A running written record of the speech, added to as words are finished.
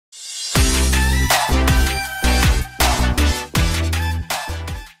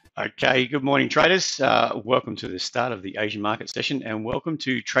Okay, good morning, traders. Welcome to the start of the Asian market session and welcome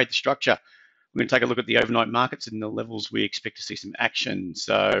to Trade the Structure. We're going to take a look at the overnight markets and the levels we expect to see some action.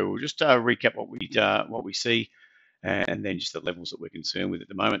 So we'll just recap what we see and then just the levels that we're concerned with at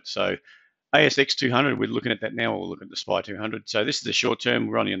the moment. So ASX 200, we're looking at that now. We'll look at the SPY 200. So this is the short term.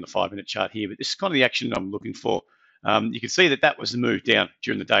 We're only on the 5-minute chart here, but this is kind of the action I'm looking for. You can see that was the move down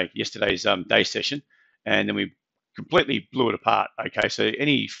during the day, yesterday's day session, and then we completely blew it apart. Okay, so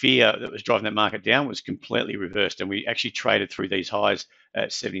any fear that was driving that market down was completely reversed, and we actually traded through these highs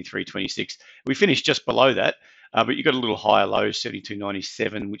at 73.26. We finished just below that, but you got a little higher low,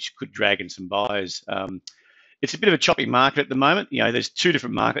 72.97, which could drag in some buyers. It's a bit of a choppy market at the moment. You know, there's two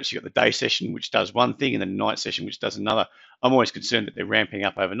different markets. You've got the day session, which does one thing, and then the night session, which does another. I'm always concerned that they're ramping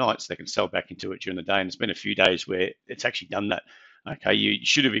up overnight so they can sell back into it during the day. And it's been a few days where it's actually done that. Okay, you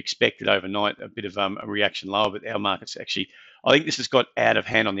should have expected overnight a bit of a reaction lower, but our market's actually, I think this has got out of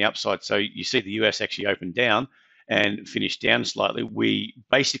hand on the upside. So you see the US actually opened down and finished down slightly. We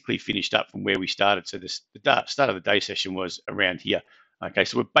basically finished up from where we started. So the start of the day session was around here. Okay,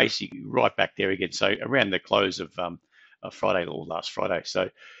 so we're basically right back there again. So around the close of Friday or last Friday. So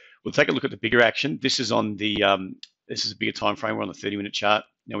we'll take a look at the bigger action. This is on the this is a bigger time frame. We're on the 30-minute chart.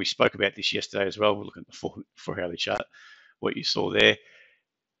 Now we spoke about this yesterday as well. We're looking at the 4-hourly chart. What you saw there.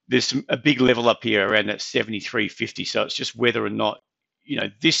 There's a big level up here around that 73.50. So it's just whether or not, you know,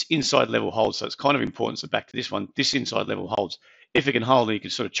 this inside level holds. So it's kind of important. So back to this one, this inside level holds. If it can hold, and you can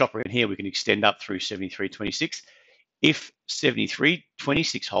sort of chop around here, we can extend up through 73.26. If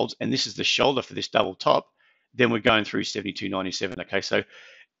 73.26 holds, and this is the shoulder for this double top, then we're going through 72.97. Okay, so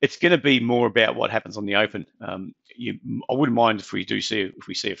it's going to be more about what happens on the open. I wouldn't mind if we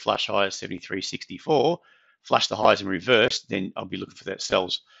see a flush high at 73.64. Flush the highs in reverse, then I'll be looking for that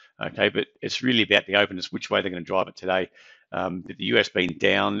sells. Okay, but it's really about the openness, which way they're going to drive it today. With the US being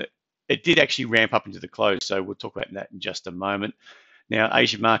down, it did actually ramp up into the close, so we'll talk about that in just a moment. Now,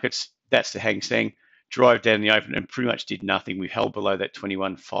 Asian markets, that's the Hang Seng, drove down the open and pretty much did nothing. We held below that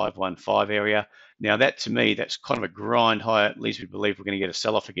 21,515 area. Now, that to me, that's kind of a grind higher. At least we believe we're going to get a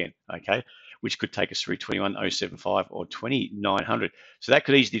sell-off again, okay, which could take us through 21,075 or 2,900. So that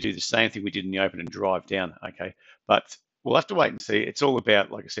could easily do the same thing we did in the open and drive down, okay? But we'll have to wait and see. It's all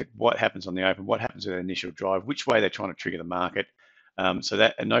about, like I said, what happens on the open, what happens with the initial drive, which way they're trying to trigger the market. So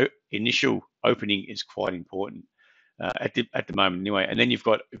that initial opening is quite important at the moment anyway. And then you've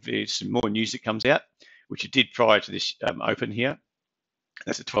got, if there's some more news that comes out, which it did prior to this open here.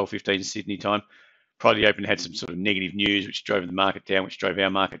 That's at 12:15 Sydney time. Probably open had some sort of negative news, which drove the market down, which drove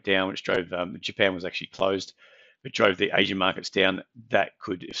our market down, which drove Japan was actually closed, but drove the Asian markets down. That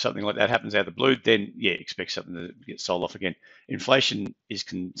could, if something like that happens out of the blue, then yeah, expect something to get sold off again. Inflation is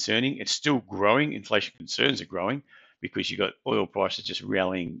concerning. It's still growing. Inflation concerns are growing because you've got oil prices just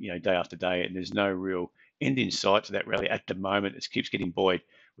rallying, you know, day after day, and there's no real end in sight to that rally at the moment. It keeps getting buoyed,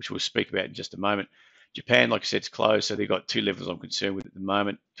 which we'll speak about in just a moment. Japan, like I said, is closed, so they've got two levels I'm concerned with at the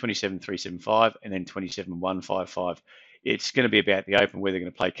moment, 27.375 and then 27.155. It's going to be about the open where they're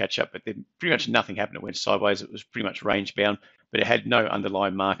going to play catch up, but then pretty much nothing happened. It went sideways. It was pretty much range bound, but it had no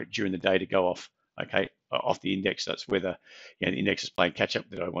underlying market during the day to go off, okay, off the index. That's whether, you know, the index is playing catch up.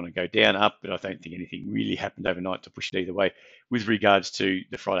 Did I want to go down, up? But I don't think anything really happened overnight to push it either way with regards to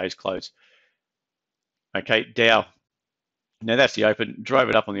the Friday's close. Okay, Dow. Now that's the open, drove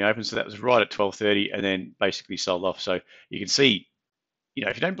it up on the open, so that was right at 12:30 and then basically sold off. So you can see, you know,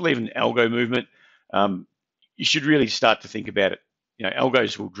 if you don't believe in algo movement, you should really start to think about it. You know,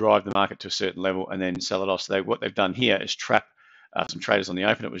 algos will drive the market to a certain level and then sell it off. So what they've done here is trap some traders on the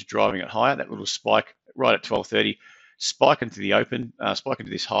open. It was driving it higher, that little spike right at 12:30, spike into the open, spike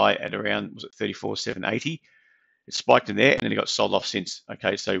into this high at around, was it 34,780? It spiked in there and then it got sold off since.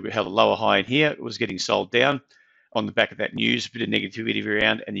 Okay, so we held a lower high in here. It was getting sold down on the back of that news, a bit of negativity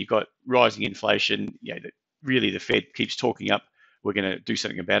around, and you've got rising inflation. You know, that really the Fed keeps talking up, we're going to do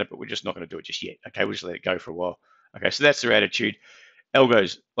something about it, but we're just not going to do it just yet. Okay, we'll just let it go for a while. Okay, so that's their attitude.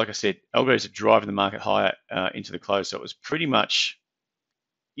 Algos, like I said, algos are driving the market higher into the close. So it was pretty much,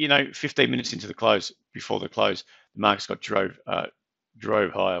 you know, 15 minutes into the close, before the close, the market's got drove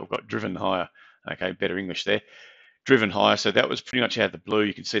higher, or got driven higher. Okay, better English there. Driven higher, so that was pretty much out of the blue.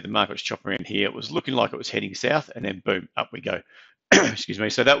 You can see the market was chopping around here. It was looking like it was heading south, and then boom, up we go. Excuse me.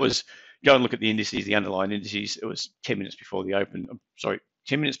 So that was, go and look at the indices, the underlying indices. It was 10 minutes before the open. Sorry,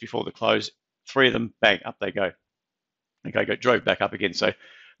 10 minutes before the close. Three of them, bang, up they go. Okay, drove back up again. So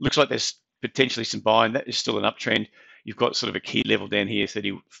looks like there's potentially some buying. That is still an uptrend. You've got sort of a key level down here,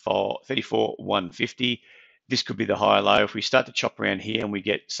 34,150. This could be the higher low. If we start to chop around here and we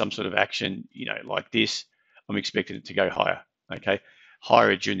get some sort of action, you know, like this, I'm expecting it to go higher. Okay,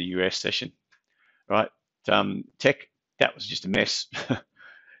 higher during the US session, right? Tech, that was just a mess.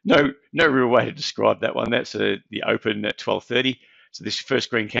 No real way to describe that one. That's the open at 12:30. So this first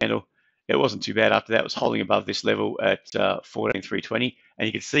green candle, it wasn't too bad. After that, it was holding above this level at 14,320, and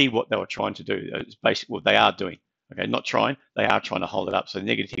you can see what they were trying to do. It's basically what they are doing. Okay, not trying, they are trying to hold it up. So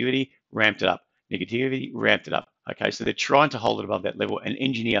negativity ramped it up, negativity ramped it up. Okay, so they're trying to hold it above that level and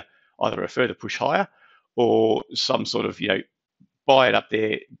engineer either a further push higher or some sort of buy it up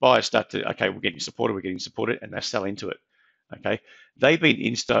there, buyers start to, okay, we're getting supported, and they sell into it. Okay, they've been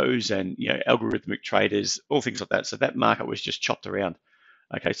instos and algorithmic traders, all things like that. So that market was just chopped around.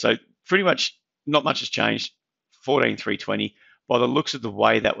 Okay, so pretty much not much has changed. 14,320. By the looks of the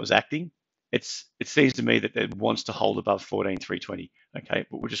way that was acting, it seems to me that it wants to hold above 14,320. Okay,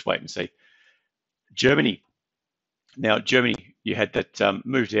 but we'll just wait and see. Germany. Now Germany, you had that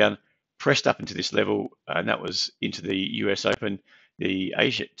move down, pressed up into this level, and that was into the US Open. The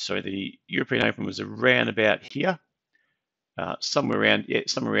European Open was around about here. Somewhere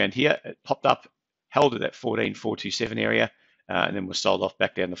around here. It popped up, held at that 14,427 area, and then was sold off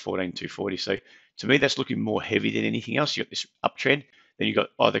back down to 14,240. So to me, that's looking more heavy than anything else. You got this uptrend, then you got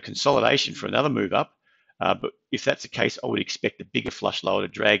either consolidation for another move up. But if that's the case, I would expect a bigger flush lower to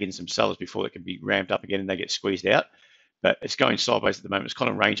drag in some sellers before it can be ramped up again and they get squeezed out. But it's going sideways at the moment. It's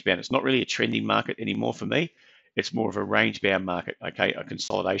kind of range bound. It's not really a trending market anymore for me. It's more of a range bound market, okay, a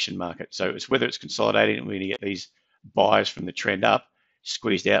consolidation market. So it's whether it's consolidating and we're going to get these buyers from the trend up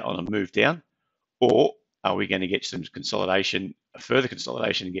squeezed out on a move down, or are we going to get some consolidation, a further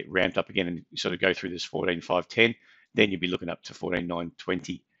consolidation, and get ramped up again and sort of go through this 14,510? Then you'd be looking up to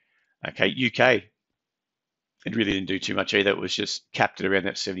 14,920. Okay, UK, it really didn't do too much either. It was just capped at around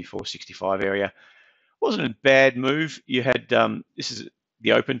that 74.65 area. Wasn't a bad move. You had this is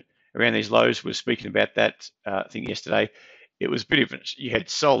the open around these lows. We were speaking about that I think yesterday. It was pretty different. You had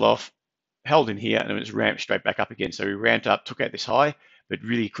sold off, held in here, and it was ramped straight back up again. So we ramped up, took out this high, but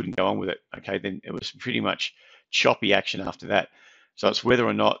really couldn't go on with it. Okay, then it was pretty much choppy action after that. So it's whether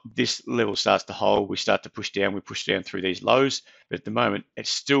or not this level starts to hold, we start to push down, we push down through these lows. But at the moment, it's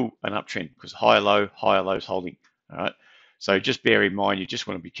still an uptrend because higher lows holding. All right. So just bear in mind, you just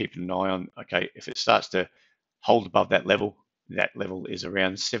want to be keeping an eye on, okay, if it starts to hold above that level is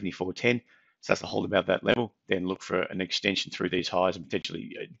around 74.10, starts to hold above that level, then look for an extension through these highs and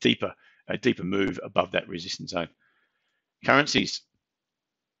potentially a deeper move above that resistance zone. Currencies.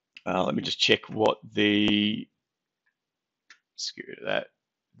 Let me just check what let's get rid of that.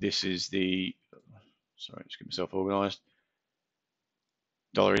 This is sorry, just get myself organized.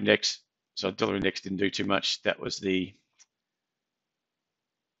 Dollar index. So dollar index didn't do too much. That was the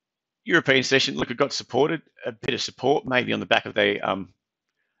European session. Look, it got supported, a bit of support, maybe on the back of the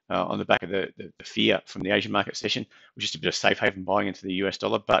fear from the Asian market session, which is a bit of safe haven buying into the US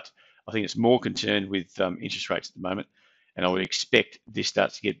dollar. But I think it's more concerned with interest rates at the moment, and I would expect this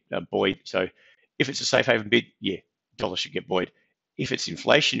starts to get buoyed. So if it's a safe haven bid, yeah, dollar should get buoyed. If it's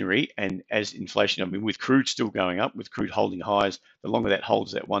inflationary, and as inflation, I mean, with crude still going up, with crude holding highs, the longer that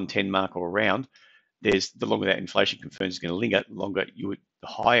holds that 110 mark or around, the longer that inflation concern is going to linger, the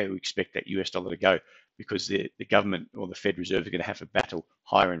higher you expect that US dollar to go, because the government or the Fed Reserve are going to have to battle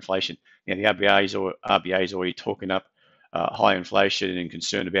higher inflation. Now, the RBA is already talking up high inflation and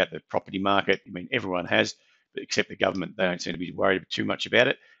concerned about the property market. I mean, everyone has, but except the government. They don't seem to be worried too much about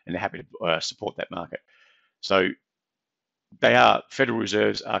it, and they're happy to support that market. So Federal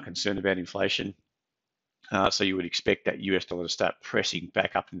Reserves are concerned about inflation. So you would expect that US dollar to start pressing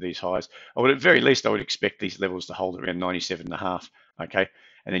back up into these highs. At very least, I would expect these levels to hold around 97.5. Okay,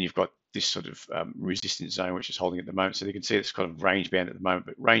 and then you've got this sort of resistance zone which is holding at the moment. So you can see it's kind of range bound at the moment,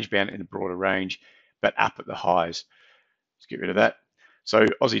 but range bound in a broader range, but up at the highs. Let's get rid of that. So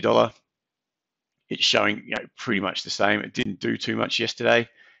Aussie dollar, it's showing pretty much the same. It didn't do too much yesterday.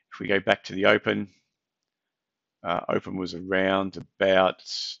 If we go back to the open, open was around about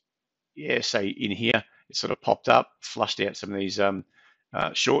say in here. It sort of popped up, flushed out some of these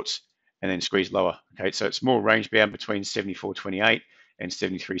shorts, and then squeezed lower. Okay, so it's more range bound between 74.28 and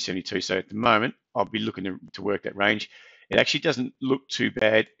 73.72. So at the moment, I'll be looking to work that range. It actually doesn't look too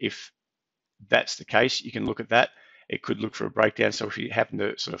bad if that's the case. You can look at that. It could look for a breakdown. So if you happen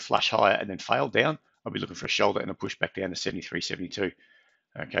to sort of flush higher and then fail down, I'll be looking for a shoulder and a push back down to 73.72.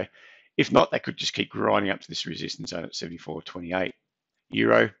 Okay, if not, they could just keep grinding up to this resistance zone at 74.28.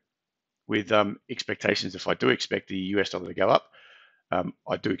 Euro, with expectations, if I do expect the US dollar to go up,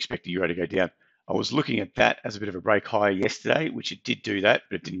 I do expect the euro to go down. I was looking at that as a bit of a break higher yesterday, which it did do that,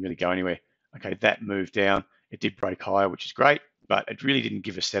 but it didn't really go anywhere. Okay, that moved down. It did break higher, which is great, but it really didn't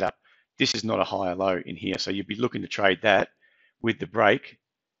give a setup. This is not a higher low in here, so you'd be looking to trade that with the break,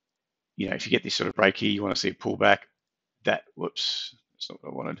 if you get this sort of break here, you want to see a pullback. Whoops, that's not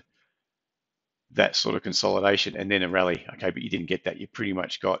what I wanted. That sort of consolidation and then a rally. Okay, but you didn't get that. You pretty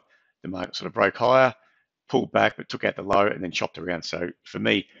much got the market sort of broke higher, pulled back, but took out the low and then chopped around. So for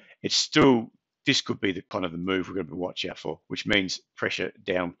me, it's still, this could be the kind of the move we're going to watch out for, which means pressure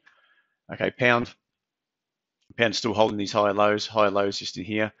down. Okay, pound's still holding these higher lows just in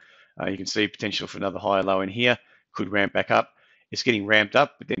here. You can see potential for another higher low in here, could ramp back up. It's getting ramped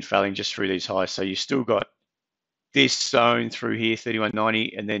up, but then failing just through these highs. So you still got this zone through here,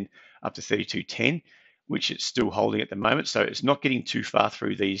 31.90, and then up to 32.10, which it's still holding at the moment. So it's not getting too far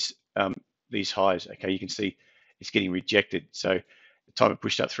through these highs. Okay, you can see it's getting rejected. So the time it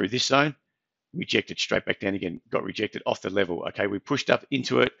pushed up through this zone, rejected straight back down again, got rejected off the level. Okay, we pushed up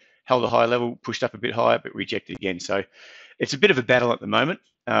into it, held a high level, pushed up a bit higher, but rejected again. So it's a bit of a battle at the moment.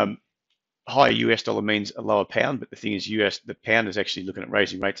 Higher US dollar means a lower pound, but the thing is the pound is actually looking at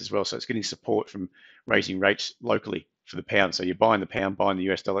raising rates as well. So it's getting support from raising rates locally for the pound. So you're buying the pound, buying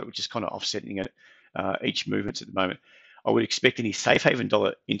the US dollar, which is kind of offsetting it, each movements at the moment. I would expect any safe haven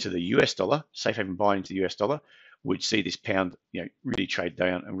dollar into the US dollar, safe haven buy into the US dollar, would see this pound, really trade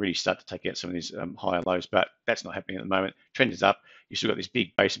down and really start to take out some of these higher lows. But that's not happening at the moment. Trend is up. You've still got this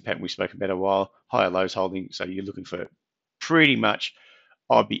big basin pattern we've spoken about a while, higher lows holding. So you're looking for pretty much,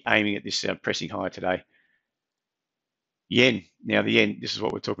 I'd be aiming at this pressing higher today. Yen. Now the yen, this is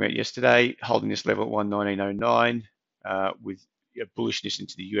what we were talking about yesterday, holding this level at 119.09 with bullishness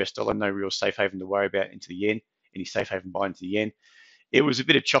into the US dollar. No real safe haven to worry about into the yen. Any safe haven buy into the yen. It was a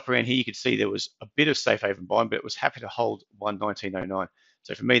bit of chop around here. You could see there was a bit of safe haven buying, but it was happy to hold 119.09.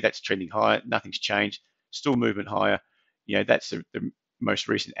 So for me, that's trending higher. Nothing's changed. Still movement higher. That's the most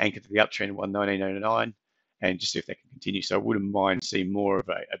recent anchor to the uptrend, 119.09. And just see if that can continue. So I wouldn't mind seeing more of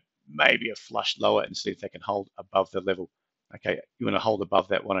maybe a flush lower and see if they can hold above the level. Okay, you want to hold above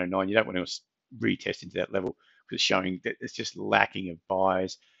that 109. You don't want to retest into that level because it's showing that it's just lacking of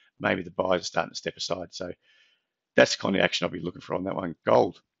buys. Maybe the buys are starting to step aside. So that's the kind of action I'll be looking for on that one.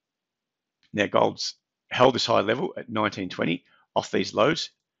 Gold. Now gold's held this high level at 1920 off these lows.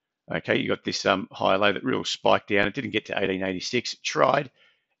 Okay, you got this higher low that real spiked down. It didn't get to 1886. It tried,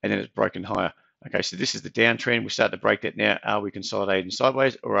 and then it's broken higher. Okay, so this is the downtrend. We start to break that now. Are we consolidating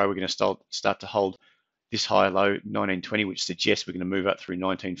sideways, or are we going to start to hold this higher low, 1920, which suggests we're going to move up through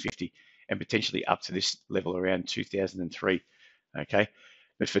 1950 and potentially up to this level around 2003? Okay,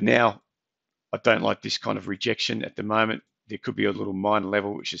 but for now, I don't like this kind of rejection at the moment. There could be a little minor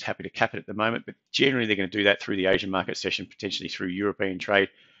level, which is happy to cap it at the moment, but generally they're going to do that through the Asian market session, potentially through European trade,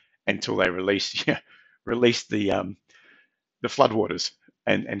 until they release the floodwaters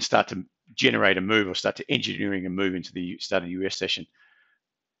and start to generate a move or start to engineering a move into the start of the US session.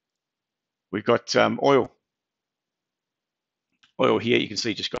 We've got oil. Oil here, you can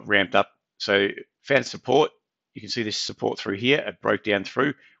see just got ramped up. So found support. You can see this support through here. It broke down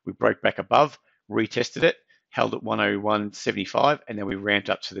through. We broke back above, retested it, held at 101.75, and then we ramped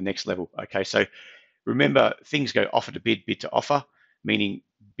up to the next level. Okay, so remember, things go offer to bid, bid to offer, meaning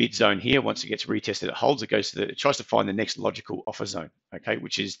bid zone here. Once it gets retested, it holds. It tries to find the next logical offer zone. Okay,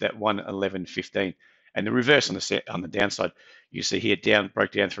 which is that 111.15. And the reverse on the downside, you see here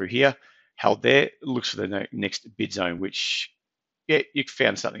broke down through here, held there. Looks for the next bid zone, which you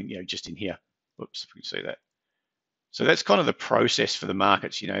found something just in here. Whoops, if we can see that. So that's kind of the process for the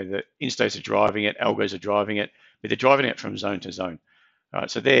markets. The instos are driving it, algos are driving it, but they're driving it from zone to zone. All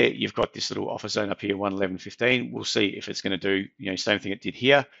right, so there you've got this little offer zone up here, 111.15. We'll see if it's going to do, same thing it did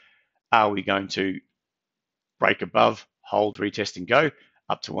here. Are we going to break above, hold, retest, and go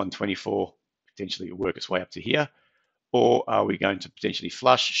up to 124, potentially work its way up to here? Or are we going to potentially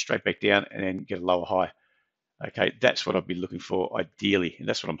flush straight back down and then get a lower high? Okay, that's what I'd be looking for ideally, and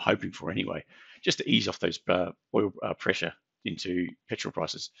that's what I'm hoping for anyway, just to ease off those oil pressure into petrol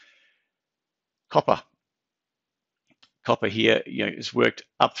prices. Copper here, has worked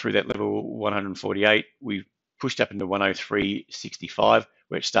up through that level 148. We've pushed up into 103.65,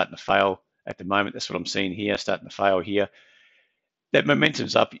 where it's starting to fail at the moment. That's what I'm seeing here, starting to fail here. That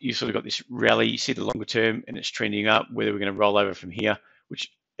momentum's up. You've sort of got this rally. You see the longer term, and it's trending up. Whether we're going to roll over from here,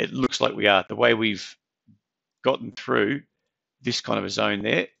 which it looks like we are. The way we've gotten through this kind of a zone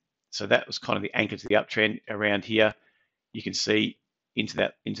there, so that was kind of the anchor to the uptrend around here. You can see into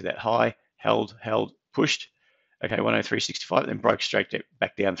that high, held, pushed. Okay, 103.65, then broke straight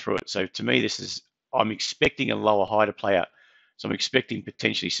back down through it. So to me, I'm expecting a lower high to play out. So I'm expecting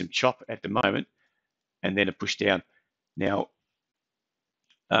potentially some chop at the moment, and then a push down. Now,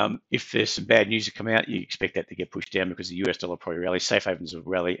 if there's some bad news to come out, you expect that to get pushed down because the US dollar probably rallies. Safe havens will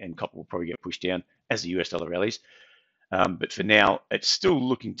rally, and copper will probably get pushed down as the US dollar rallies. But for now, it's still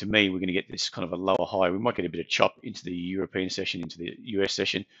looking to me we're going to get this kind of a lower high. We might get a bit of chop into the European session, into the US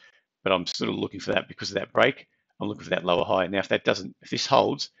session, but I'm sort of looking for that because of that break. I'm looking for that lower high. Now, if this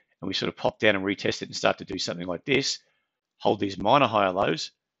holds and we sort of pop down and retest it and start to do something like this, hold these minor higher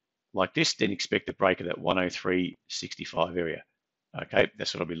lows like this, then expect a break of that 103.65 area. Okay,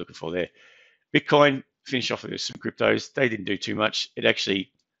 that's what I'll be looking for there. Bitcoin, finish off with some cryptos. They didn't do too much.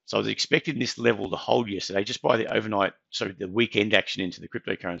 So I was expecting this level to hold yesterday just by the weekend action into the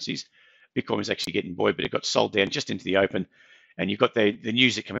cryptocurrencies. Bitcoin was actually getting buoyed, but it got sold down just into the open. And you've got the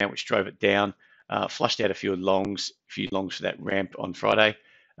news that came out which drove it down, flushed out a few longs for that ramp on Friday,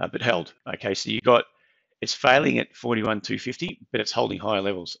 but held. Okay, so it's failing at 41,250, but it's holding higher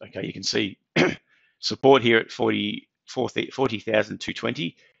levels. Okay, you can see support here at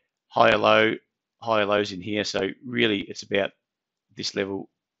 40,220, higher lows in here. So really, it's about this level.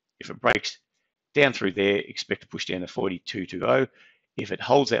 If it breaks down through there, expect to push down to 42.20. If it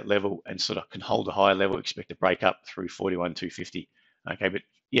holds that level and sort of can hold a higher level, expect to break up through 41,250. Okay, but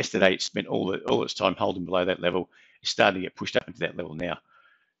yesterday it spent all its time holding below that level. It's starting to get pushed up into that level now.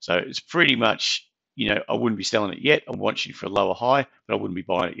 So it's pretty much, I wouldn't be selling it yet. I'm watching for a lower high, but I wouldn't be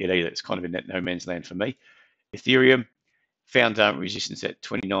buying it yet either. It's kind of in that no man's land for me. Ethereum found resistance at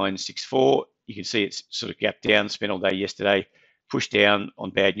 29.64. You can see it's sort of gapped down, spent all day yesterday, pushed down on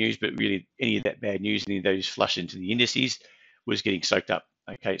bad news, but really any of that bad news, any of those flush into the indices was getting soaked up.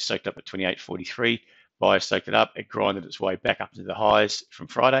 Okay, it's soaked up at 28.43. Buyers soaked it up. It grinded its way back up to the highs from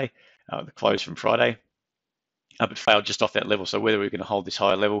Friday, the close from Friday, but failed just off that level. So whether we're going to hold this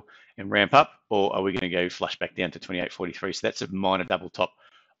higher level and ramp up, or are we going to go flush back down to 28.43? So that's a minor double top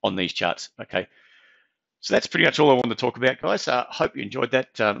on these charts. Okay, so that's pretty much all I wanted to talk about, guys. Hope you enjoyed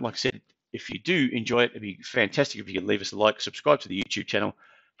that. Like I said, if you do enjoy it, it'd be fantastic if you could leave us a like, subscribe to the YouTube channel,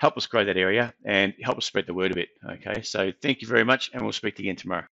 help us grow that area, and help us spread the word a bit. Okay, so thank you very much, and we'll speak again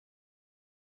tomorrow.